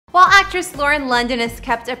While actress Lauren London has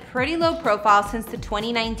kept a pretty low profile since the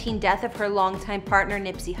 2019 death of her longtime partner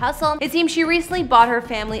Nipsey Hussle, it seems she recently bought her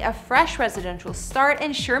family a fresh residential start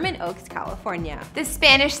in Sherman Oaks, California. This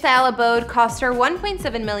Spanish-style abode cost her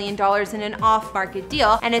 $1.7 million in an off-market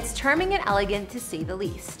deal, and it's charming and elegant to say the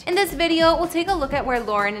least. In this video, we'll take a look at where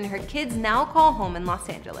Lauren and her kids now call home in Los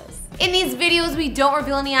Angeles. In these videos, we don't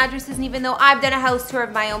reveal any addresses, and even though I've done a house tour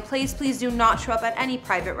of my own place, please do not show up at any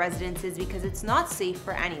private residences because it's not safe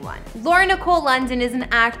for anyone. Lauren Nicole London is an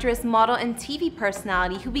actress, model, and TV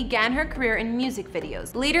personality who began her career in music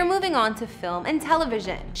videos, later moving on to film and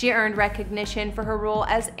television. She earned recognition for her role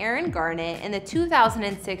as Erin Garnet in the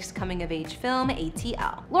 2006 coming-of-age film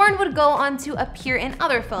ATL. Lauren would go on to appear in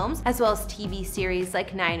other films, as well as TV series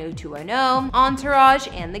like 90210, Entourage,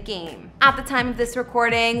 and The Game. At the time of this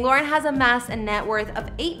recording, Lauren has amassed a net worth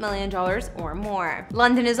of $8 million or more.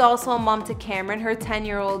 London is also a mom to Cameron, her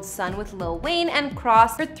 10-year-old son with Lil Wayne, and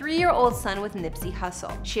Cross, her 3-year-old son with Nipsey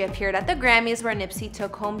Hussle. She appeared at the Grammys, where Nipsey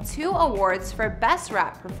took home 2 awards for Best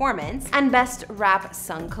Rap Performance and Best Rap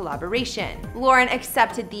Sung Collaboration. Lauren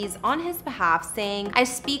accepted these on his behalf, saying, "I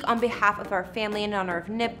speak on behalf of our family in honor of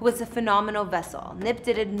Nip, who was a phenomenal vessel. Nip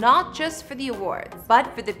did it not just for the awards,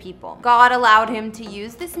 but for the people. God allowed him to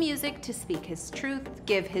use this music to speak his truth,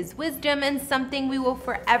 give his wisdom, and something we will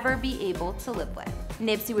forever be able to live with."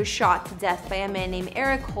 Nipsey was shot to death by a man named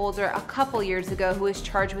Eric Holder a couple years ago, who was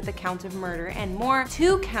charged with a count of murder and more,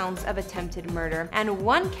 2 counts of attempted murder, and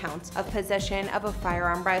 1 count of possession of a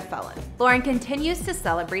firearm by a felon. Lauren continues to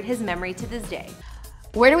celebrate his memory to this day.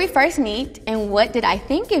 Where did we first meet, and what did I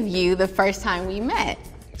think of you the first time we met?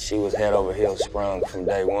 She was head over heels sprung from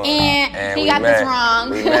day one. And he got this wrong.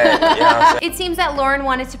 We met, you know what I'm saying? It seems that Lauren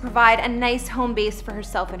wanted to provide a nice home base for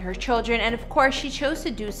herself and her children, and of course she chose to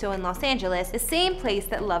do so in Los Angeles, the same place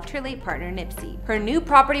that loved her late partner Nipsey. Her new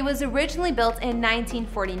property was originally built in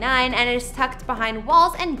 1949 and is tucked behind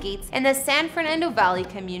walls and gates in the San Fernando Valley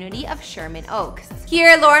community of Sherman Oaks.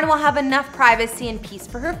 Here, Lauren will have enough privacy and peace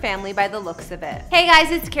for her family by the looks of it. Hey guys,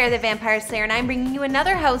 it's Kara the Vampire Slayer, and I'm bringing you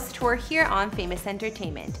another house tour here on Famous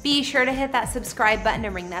Entertainment. Be sure to hit that subscribe button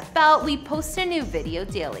and ring that bell. We post a new video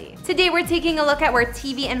daily. Today we're taking a look at where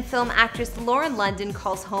TV and film actress Lauren London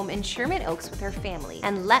calls home in Sherman Oaks with her family.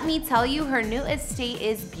 And let me tell you, her new estate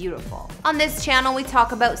is beautiful. On this channel we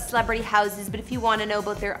talk about celebrity houses, but if you want to know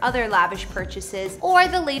about their other lavish purchases or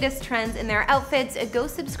the latest trends in their outfits, go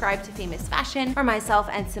subscribe to Famous Fashion, where myself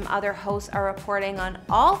and some other hosts are reporting on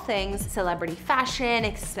all things celebrity fashion,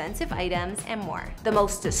 expensive items, and more. The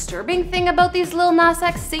most disturbing thing about these Lil Nas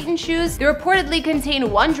X Satan shoes, they reportedly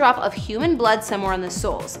contain 1 drop of human blood somewhere on the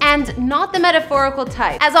soles, and not the metaphorical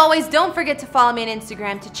type. As always, don't forget to follow me on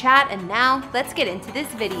Instagram to chat, and now let's get into this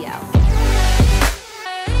video.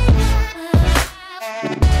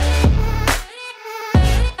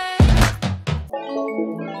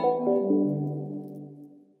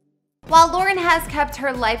 While Lauren has kept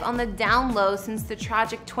her life on the down low since the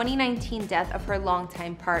tragic 2019 death of her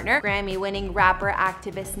longtime partner, Grammy-winning rapper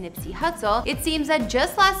activist Nipsey Hussle, it seems that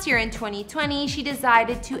just last year in 2020, she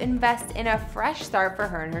decided to invest in a fresh start for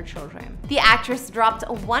her and her children. The actress dropped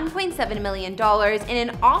 $1.7 million in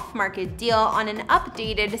an off-market deal on an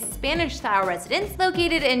updated Spanish-style residence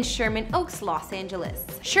located in Sherman Oaks, Los Angeles.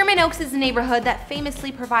 Sherman Oaks is a neighborhood that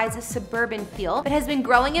famously provides a suburban feel, but has been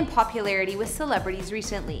growing in popularity with celebrities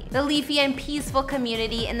recently. The leafy and peaceful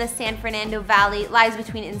community in the San Fernando Valley lies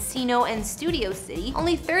between Encino and Studio City,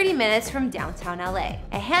 only 30 minutes from downtown LA.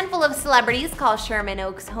 A handful of celebrities call Sherman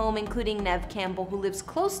Oaks home, including Neve Campbell, who lives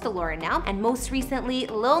close to Lauren now, and most recently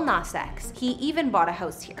Lil Nas X. He even bought a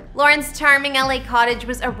house here. Lauren's charming LA cottage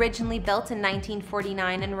was originally built in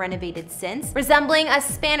 1949 and renovated since, resembling a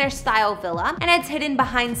Spanish-style villa, and it's hidden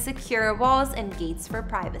behind secure walls and gates for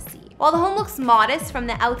privacy. While the home looks modest from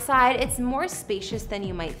the outside, it's more spacious than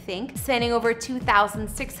you might think, spanning over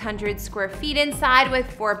 2,600 square feet inside with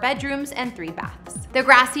 4 bedrooms and 3 baths. The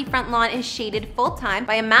grassy front lawn is shaded full-time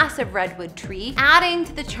by a massive redwood tree, adding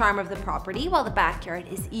to the charm of the property, while the backyard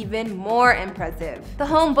is even more impressive. The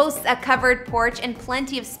home boasts a covered porch and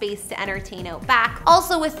plenty of space to entertain out back,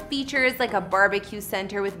 also with features like a barbecue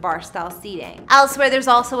center with bar-style seating. Elsewhere, there's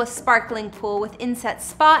also a sparkling pool with inset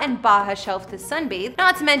spa and Baja shelf to sunbathe,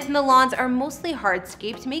 not to mention the lawns are mostly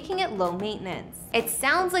hardscaped, making it low maintenance. It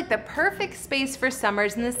sounds like the perfect space for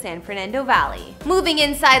summers in the San Fernando Valley. Moving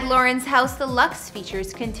inside Lauren's house, the luxe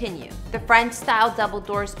features continue. The French-style double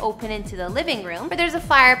doors open into the living room, where there's a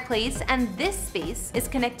fireplace, and this space is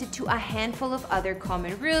connected to a handful of other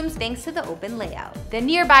common rooms thanks to the open layout. The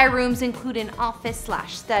nearby rooms include an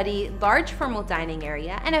office/study, large formal dining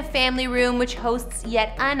area, and a family room which hosts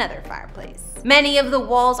yet another fireplace. Many of the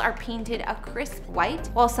walls are painted a crisp white,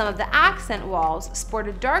 while some of the accent walls sport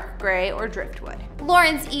a dark gray or driftwood.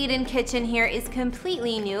 Lauren's Eden kitchen here is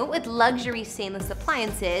completely new with luxury stainless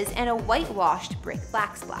appliances and a whitewashed brick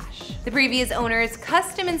backsplash. The previous owners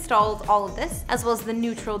custom installed all of this, as well as the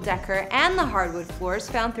neutral decor and the hardwood floors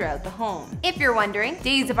found throughout the home. If you're wondering,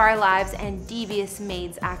 Days of Our Lives and Devious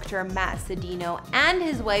Maids actor Matt Cedino and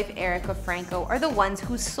his wife Erica Franco are the ones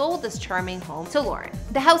who sold this charming home to Lauren.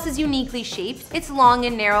 The house is uniquely shaped, it's long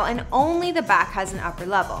and narrow, and only the back has an upper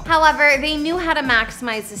level. However, they knew how to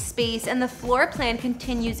maximize the space, and the floor plan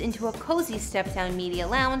continues into a cozy step-down media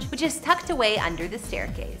lounge, which is tucked away under the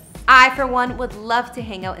staircase. I, for one, would love to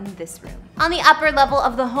hang out in this room. On the upper level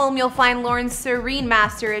of the home, you'll find Lauren's serene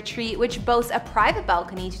master retreat, which boasts a private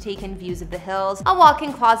balcony to take in views of the hills, a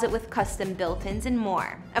walk-in closet with custom built-ins, and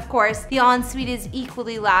more. Of course, the ensuite is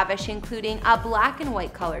equally lavish, including a black and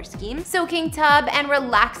white color scheme, soaking tub, and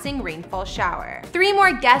relaxing rainfall shower. 3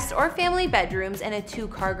 more guest or family bedrooms and a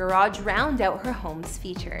 2-car garage round out her home's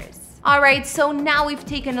features. Alright, so now we've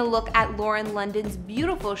taken a look at Lauren London's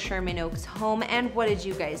beautiful Sherman Oaks home, and what did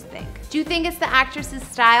you guys think? Do you think it's the actress's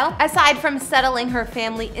style? Aside from settling her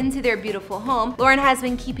family into their beautiful home, Lauren has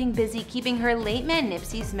been keeping busy keeping her late man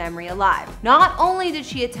Nipsey's memory alive. Not only did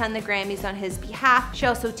she attend the Grammys on his behalf, she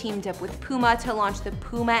also teamed up with Puma to launch the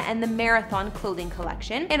Puma and the Marathon clothing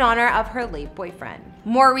collection in honor of her late boyfriend.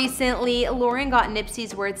 More recently, Lauren got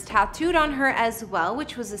Nipsey's words tattooed on her as well,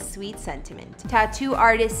 which was a sweet sentiment. Tattoo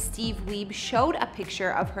artist Steve Weeb showed a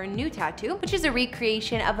picture of her new tattoo, which is a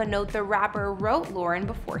recreation of a note the rapper wrote Lauren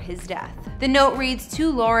before his death. The note reads, "To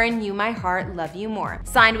Lauren, you my heart, love you more."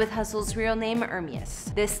 Signed with Hussle's real name,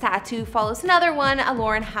 Ermias. This tattoo follows another one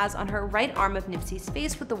Lauren has on her right arm of Nipsey's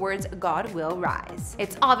face with the words, "God will rise."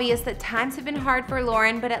 It's obvious that times have been hard for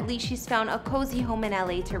Lauren, but at least she's found a cozy home in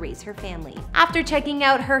LA to raise her family. After checking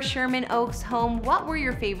out her Sherman Oaks home, what were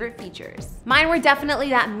your favorite features? Mine were definitely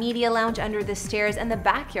that media lounge under the stairs and the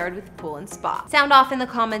backyard with pool and spa. Sound off in the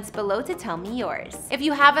comments below to tell me yours. If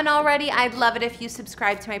you haven't already, I'd love it if you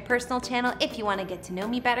subscribe to my personal channel if you want to get to know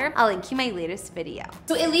me better. I'll link you my latest video.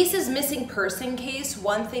 So Elisa's missing person case,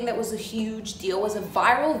 one thing that was a huge deal was a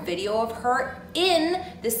viral video of her in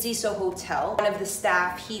the Cecil Hotel. One of the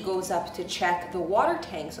staff, he goes up to check the water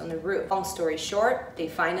tanks on the roof. Long story short, they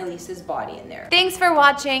find Elisa's body in there. Thanks for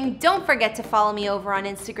watching. Don't forget to follow me over on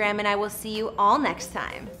Instagram, and I will see you all next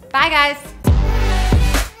time. Bye guys!